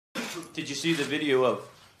Did you see the video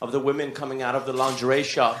of the women coming out of the lingerie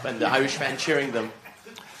shop and the Irish fan cheering them?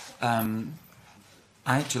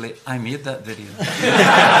 Actually, I made that video.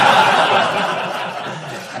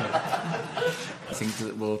 I think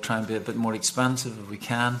that we'll try and be a bit more expansive if we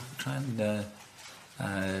can. Try and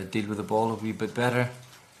deal with the ball a wee bit better,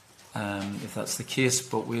 if that's the case.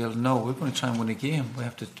 But we're going to try and win a game. We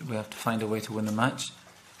have to find a way to win the match.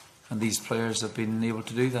 And these players have been able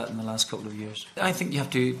to do that in the last couple of years. I think you have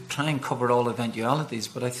to try and cover all eventualities,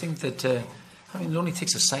 but I think that it only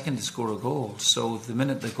takes a second to score a goal. So the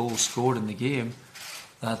minute the goal's scored in the game,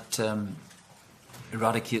 that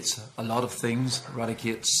eradicates a lot of things.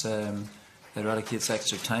 Eradicates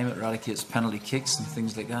extra time. It eradicates penalty kicks and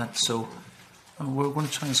things like that. So we're going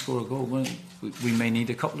to try and score a goal. We may need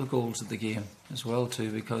a couple of goals at the game as well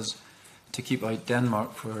too, because to keep out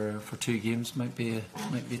Denmark for 2 games might be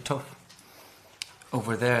tough.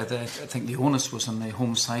 Over there, I think the onus was on the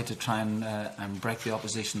home side to try and break the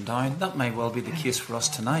opposition down. That may well be the case for us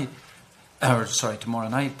tonight, tomorrow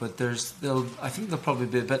night. But I think there'll probably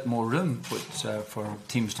be a bit more room for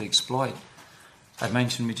teams to exploit.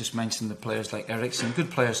 We just mentioned the players like Eriksson.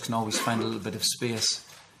 Good players can always find a little bit of space.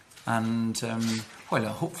 And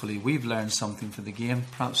hopefully we've learned something for the game.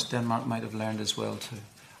 Perhaps Denmark might have learned as well too.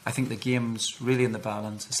 I think the game's really in the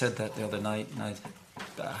balance. I said that the other night, and I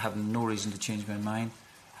have no reason to change my mind,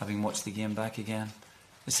 having watched the game back again.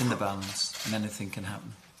 It's in the balance, and anything can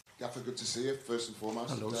happen. Gaffer, good to see you, first and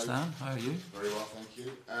foremost. Hello, Stan. How are you? Very well, thank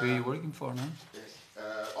you. Who are you working for now? Yes.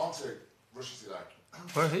 Aren't Russian today?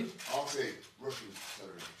 Where are he? Aren't Russian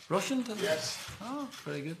television? Russian television? Yes. Oh,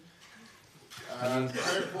 very good.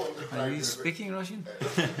 Very important. Are you speaking Russian?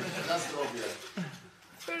 That's the obvious.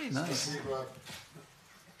 Very nice.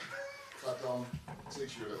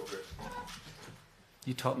 Teach you a little bit.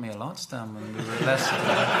 You taught me a lot, Stan, when we were less.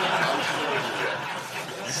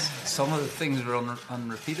 Some of the things were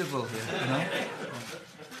unrepeatable here, you know.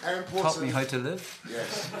 How important? Taught me how to live.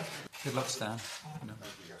 Yes. Good luck, Stan. You know,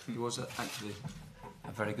 he was actually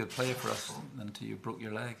a very good player for us until you broke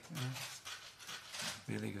your leg. You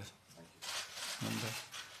know. Really good.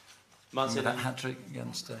 Remember that hat trick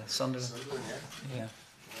against Sunderland? Sunderland, yeah. Yeah.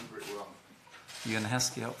 Remember it well. You and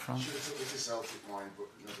Heskey up front. Should have took it to Celtic mind, but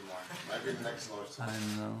never mind. Maybe in the next lifetime.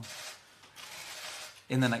 I know.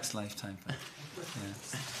 In the next lifetime. Yeah.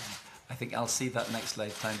 I think I'll see that next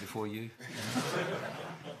lifetime before you.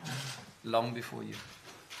 Long before you.